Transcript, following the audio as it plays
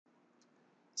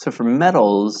So for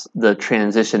metals, the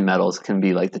transition metals can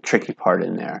be like the tricky part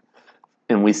in there.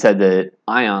 And we said that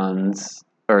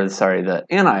the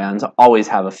anions always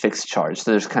have a fixed charge, so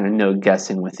there's kind of no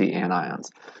guessing with the anions.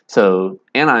 So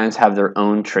anions have their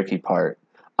own tricky part,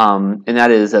 and that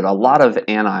is that a lot of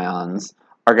anions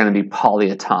are going to be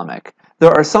polyatomic. There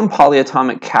are some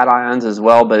polyatomic cations as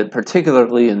well, but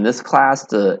particularly in this class,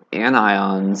 the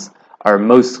anions are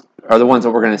the ones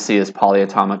that we're going to see as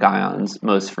polyatomic ions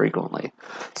most frequently.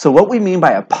 So what we mean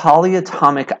by a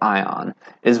polyatomic ion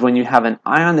is when you have an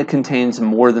ion that contains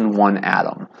more than one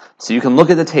atom. So you can look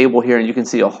at the table here and you can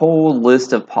see a whole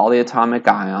list of polyatomic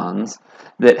ions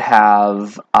that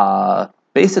have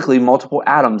basically multiple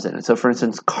atoms in it. So for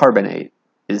instance, carbonate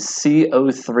is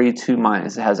CO3 2-.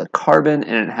 It has a carbon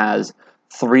and it has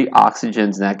 3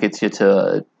 oxygens, and that gets you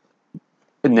to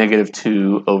a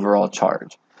 -2 overall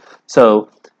charge. So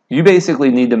you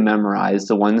basically need to memorize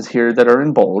the ones here that are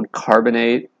in bold: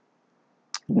 carbonate,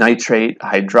 nitrate,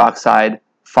 hydroxide,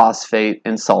 phosphate,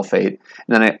 and sulfate. And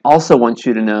then I also want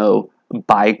you to know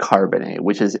bicarbonate,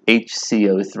 which is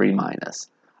HCO3-.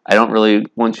 I don't really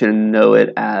want you to know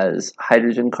it as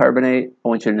hydrogen carbonate. I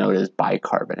want you to know it as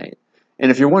bicarbonate.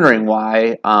 And if you're wondering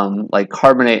why, like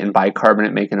carbonate and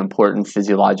bicarbonate make an important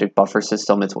physiologic buffer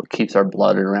system. It's what keeps our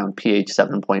blood at around pH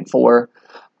 7.4.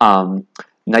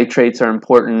 Nitrates are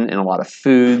important in a lot of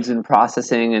foods and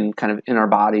processing and kind of in our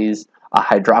bodies.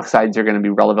 Hydroxides are going to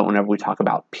be relevant whenever we talk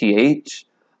about pH.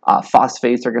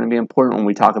 Phosphates are going to be important when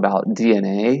we talk about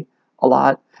DNA a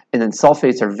lot. And then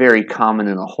sulfates are very common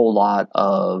in a whole lot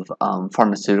of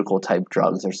pharmaceutical type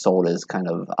drugs. They're sold as kind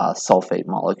of sulfate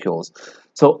molecules.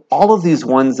 So all of these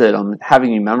ones that I'm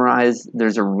having you memorize,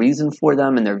 there's a reason for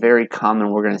them and they're very common.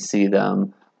 We're going to see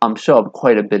them show up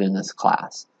quite a bit in this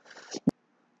class.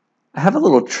 I have a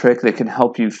little trick that can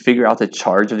help you figure out the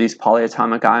charge of these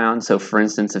polyatomic ions. So for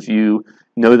instance, if you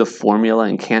know the formula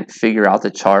and can't figure out the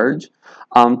charge,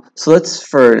 so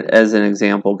let's, as an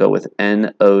example, go with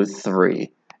NO3.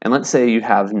 And let's say you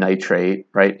have nitrate,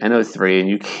 right, NO3, and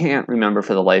you can't remember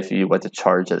for the life of you what the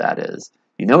charge of that is.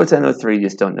 You know it's NO3, you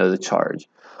just don't know the charge.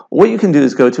 What you can do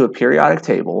is go to a periodic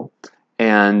table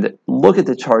and look at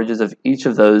the charges of each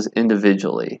of those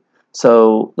individually.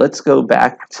 So let's go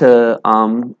back to,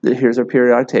 here's our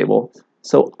periodic table.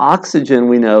 So oxygen,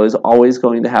 we know, is always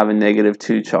going to have a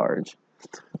 -2 charge.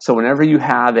 So whenever you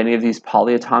have any of these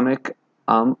polyatomic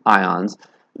ions,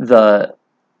 the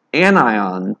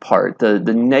anion part,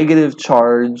 the negative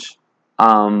charge,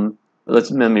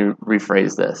 let me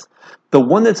rephrase this. The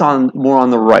one that's more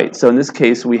on the right, so in this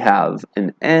case we have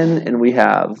an N and we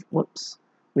have,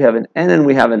 we have an N and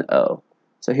we have an O.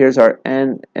 So here's our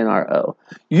N and our O.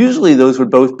 Usually those would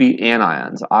both be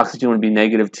anions. Oxygen would be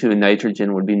 -2 and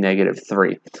nitrogen would be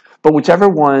 -3. But whichever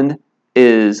one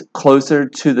is closer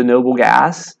to the noble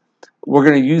gas, we're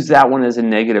going to use that one as a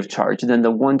negative charge. And then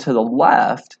the one to the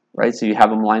left, right, so you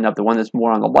have them lined up, the one that's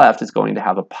more on the left is going to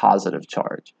have a positive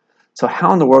charge. So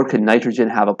how in the world could nitrogen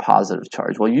have a positive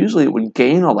charge? Well, usually it would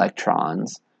gain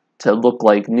electrons to look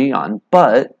like neon,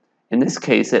 but in this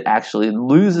case it actually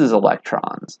loses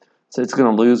electrons. So it's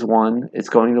going to lose 1, it's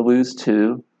going to lose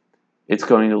 2, it's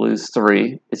going to lose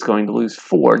 3, it's going to lose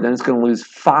 4, then it's going to lose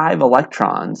 5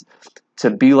 electrons to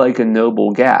be like a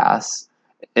noble gas,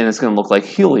 and it's going to look like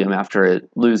helium after it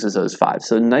loses those 5.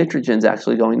 So nitrogen's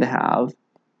actually going to have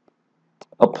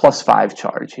a +5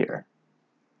 charge here.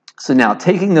 So now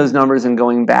taking those numbers and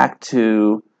going back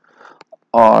to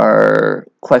our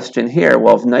question here,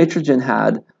 well, if nitrogen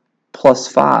had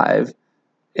 +5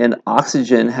 and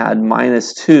oxygen had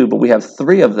 -2, but we have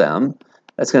 3 of them,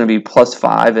 that's going to be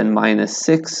 +5 and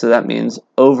 -6, so that means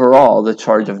overall the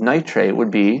charge of nitrate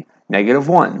would be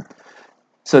 -1.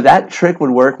 So that trick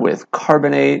would work with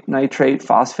carbonate, nitrate,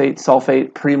 phosphate,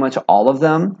 sulfate, pretty much all of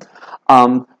them.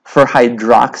 For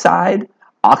hydroxide,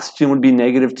 oxygen would be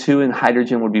 -2 and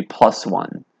hydrogen would be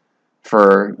 +1.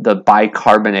 For the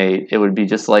bicarbonate, it would be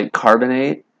just like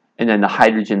carbonate, and then the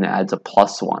hydrogen adds a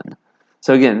 +1.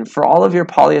 So again, for all of your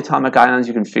polyatomic ions,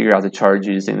 you can figure out the charge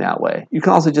using that way. You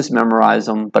can also just memorize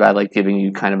them, but I like giving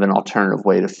you kind of an alternative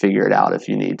way to figure it out if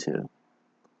you need to.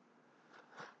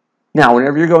 Now,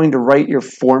 whenever you're going to write your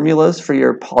formulas for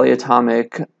your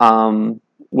polyatomic,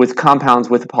 with compounds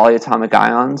with polyatomic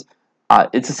ions,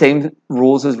 it's the same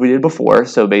rules as we did before.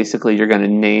 So basically, you're going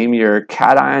to name your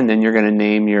cation, then you're going to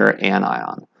name your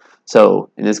anion. So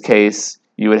in this case,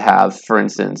 you would have, for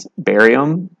instance,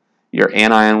 barium. Your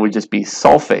anion would just be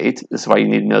sulfate. This is why you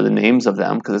need to know the names of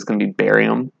them, because it's going to be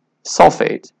barium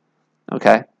sulfate.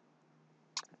 Okay?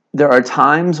 There are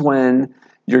times when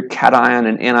your cation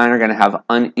and anion are going to have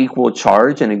unequal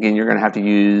charge, and again, you're going to have to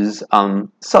use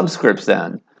subscripts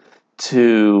then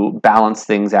to balance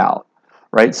things out,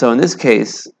 right? So in this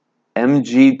case,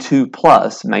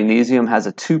 Mg2+, magnesium has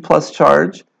a 2+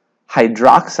 charge,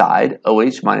 hydroxide,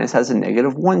 OH minus, has a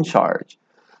 -1 charge.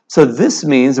 So this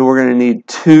means that we're going to need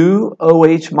 2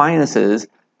 OH minuses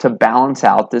to balance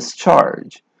out this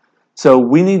charge. So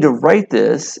we need to write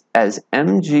this as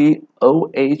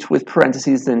MgOH with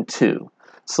parentheses, then 2.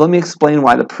 So let me explain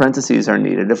why the parentheses are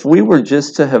needed. If we were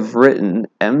just to have written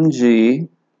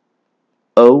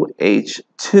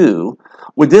MgOH2,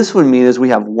 what this would mean is we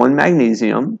have 1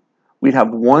 magnesium, we'd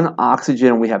have 1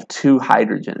 oxygen, we have 2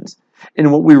 hydrogens.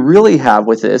 And what we really have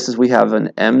with this is we have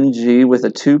an Mg with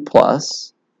a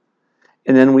 2+,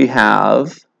 and then we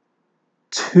have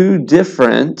 2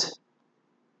 different,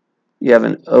 you have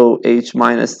an OH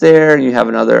minus there, and you have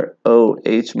another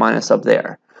OH minus up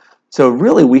there. So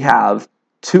really we have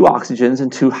 2 oxygens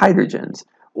and 2 hydrogens.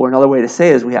 Or another way to say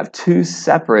it is we have 2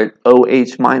 separate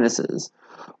OH minuses.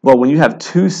 Well, when you have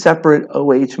 2 separate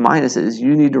OH minuses,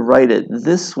 you need to write it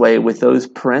this way with those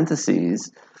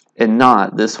parentheses and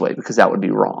not this way, because that would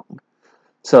be wrong.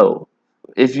 So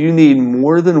if you need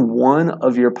more than one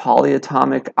of your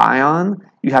polyatomic ion,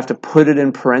 you have to put it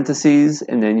in parentheses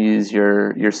and then use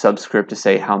your subscript to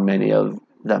say how many of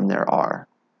them there are.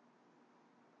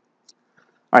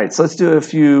 All right, so let's do a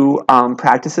few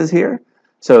practices here.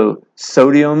 So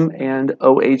sodium and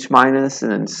OH minus,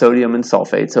 and then sodium and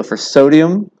sulfate. So for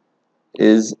sodium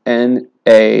is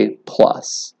Na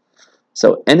plus.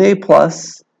 So Na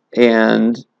plus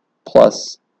and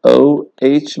plus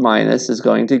OH minus is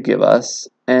going to give us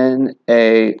NaOH.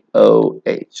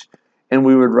 And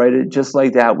we would write it just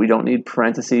like that. We don't need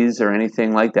parentheses or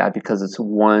anything like that because it's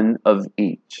one of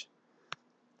each.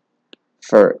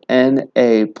 For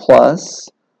Na plus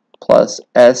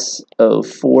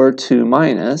SO4 2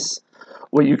 minus,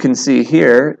 what you can see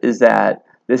here is that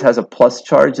this has a plus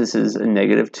charge, this is a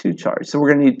 -2 charge. So we're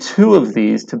going to need 2 of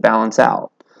these to balance out.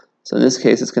 So in this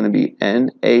case, it's going to be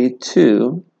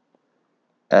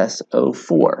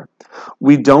Na2SO4.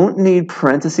 We don't need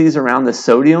parentheses around the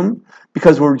sodium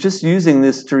because we're just using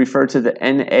this to refer to the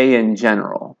Na in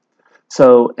general.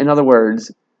 So in other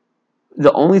words,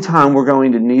 the only time we're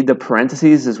going to need the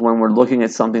parentheses is when we're looking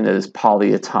at something that is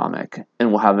polyatomic. And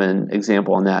we'll have an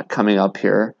example on that coming up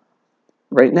here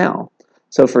right now.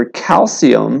 So for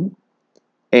calcium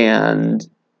and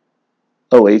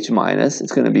OH minus,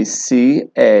 it's going to be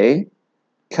Ca.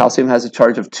 Calcium has a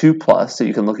charge of 2+, so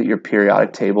you can look at your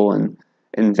periodic table and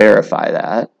verify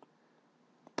that.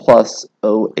 Plus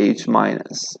OH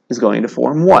minus is going to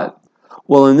form what?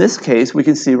 Well, in this case, we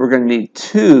can see we're going to need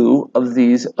 2 of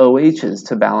these OHs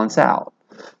to balance out.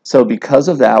 So because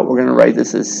of that, we're going to write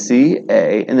this as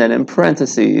Ca, and then in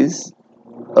parentheses,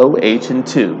 OH and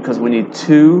 2, because we need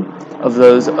 2 of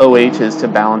those OHs to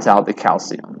balance out the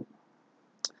calcium.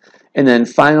 And then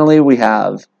finally, we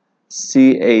have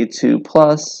Ca2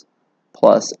 plus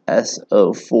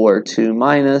SO4 2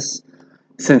 minus.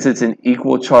 Since it's an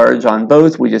equal charge on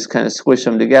both, we just kind of squish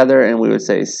them together and we would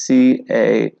say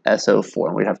CaSO4,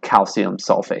 and we'd have calcium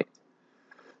sulfate.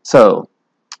 So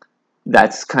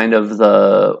that's kind of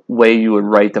the way you would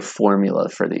write the formula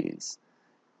for these.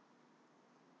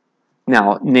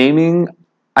 Now, naming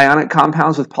ionic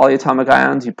compounds with polyatomic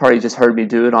ions, you probably just heard me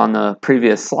do it on the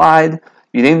previous slide.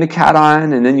 You name the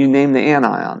cation and then you name the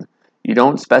anion. You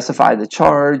don't specify the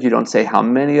charge, you don't say how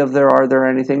many of there are there or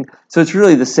anything. So it's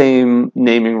really the same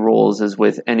naming rules as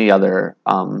with any other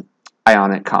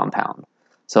ionic compound.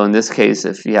 So in this case,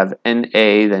 if you have Na,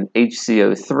 then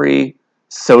HCO3,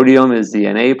 sodium is the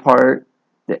Na part,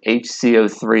 the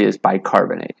HCO3 is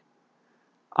bicarbonate.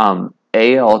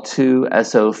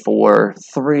 Al2SO4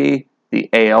 3, the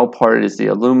Al part is the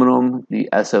aluminum, the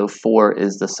SO4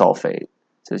 is the sulfate.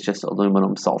 So it's just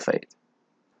aluminum sulfate.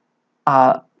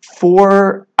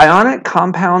 For ionic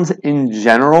compounds in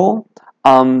general,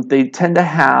 they tend to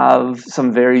have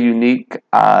some very unique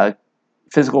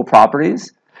physical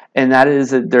properties, and that is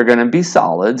that they're going to be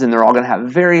solids, and they're all going to have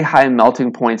very high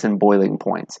melting points and boiling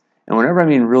points. And whenever I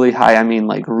mean really high, I mean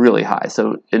like really high.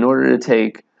 So in order to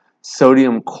take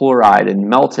sodium chloride and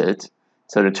melt it,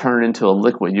 so to turn it into a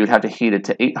liquid, you'd have to heat it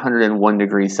to 801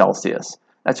 degrees Celsius.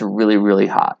 That's really, really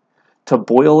hot. To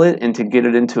boil it and to get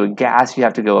it into a gas, you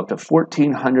have to go up to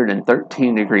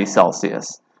 1413 degrees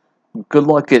Celsius. Good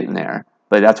luck getting there,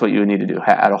 but that's what you would need to do,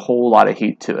 add a whole lot of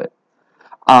heat to it.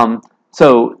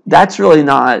 So that's really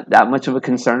not that much of a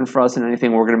concern for us in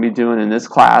anything we're going to be doing in this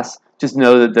class. Just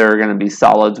know that there are going to be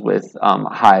solids with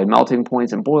high melting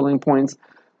points and boiling points.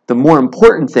 The more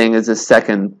important thing is the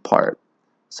second part.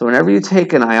 So whenever you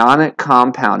take an ionic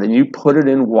compound and you put it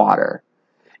in water,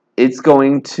 it's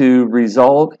going to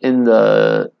result in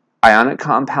the ionic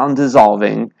compound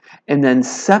dissolving and then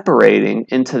separating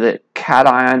into the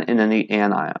cation and then the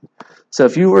anion. So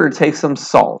if you were to take some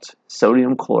salt,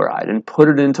 sodium chloride, and put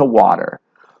it into water,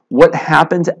 what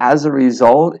happens as a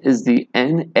result is the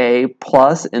Na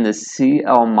plus and the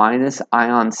Cl minus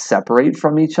ions separate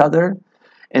from each other,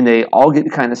 and they all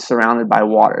get kind of surrounded by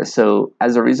water. So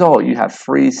as a result, you have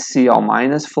free Cl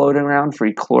minus floating around,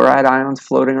 free chloride ions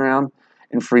floating around,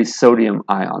 and free sodium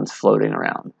ions floating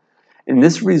around. And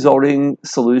this resulting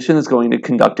solution is going to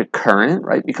conduct a current,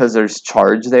 right, because there's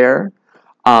charge there.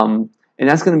 And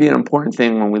that's going to be an important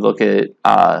thing when we look at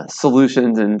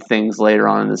solutions and things later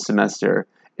on in the semester,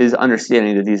 is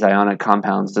understanding that these ionic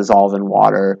compounds dissolve in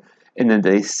water and then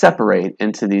they separate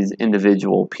into these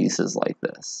individual pieces like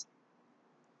this.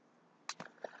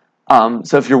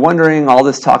 So if you're wondering, all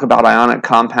this talk about ionic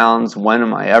compounds, when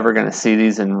am I ever going to see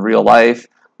these in real life?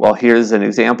 Well, here's an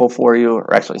example for you,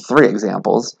 or actually 3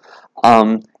 examples.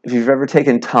 If you've ever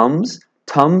taken Tums,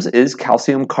 Tums is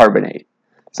calcium carbonate.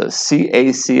 So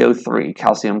CaCO3,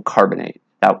 calcium carbonate.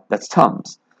 That's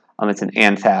Tums. It's an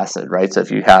antacid, right? So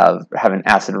if you have an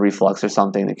acid reflux or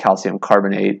something, the calcium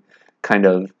carbonate kind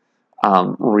of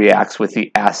reacts with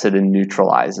the acid and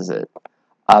neutralizes it.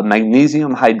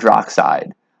 Magnesium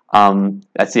hydroxide.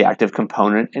 That's the active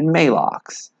component in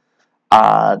Malox.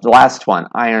 The last one,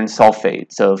 iron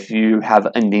sulfate. So if you have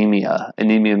anemia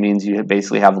means you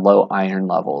basically have low iron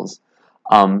levels.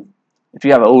 If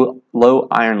you have low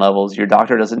iron levels, your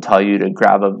doctor doesn't tell you to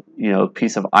grab a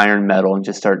piece of iron metal and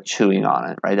just start chewing on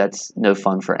it, right? That's no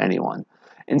fun for anyone.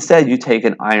 Instead, you take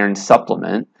an iron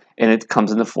supplement, and it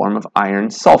comes in the form of iron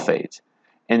sulfate.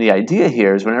 And the idea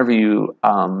here is whenever you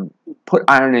put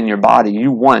iron in your body,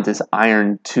 you want this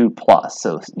iron 2+.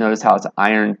 So notice how it's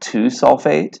iron 2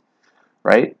 sulfate,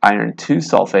 right? Iron 2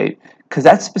 sulfate, because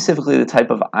that's specifically the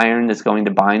type of iron that's going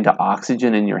to bind to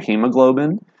oxygen in your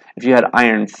hemoglobin. If you had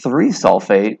iron 3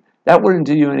 sulfate, that wouldn't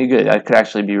do you any good. That could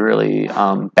actually be really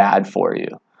bad for you.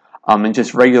 And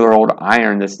just regular old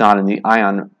iron that's not in the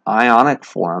ionic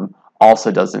form also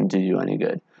doesn't do you any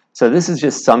good. So this is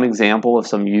just some example of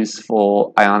some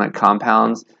useful ionic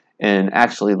compounds, and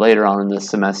actually later on in this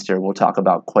semester we'll talk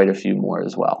about quite a few more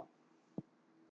as well.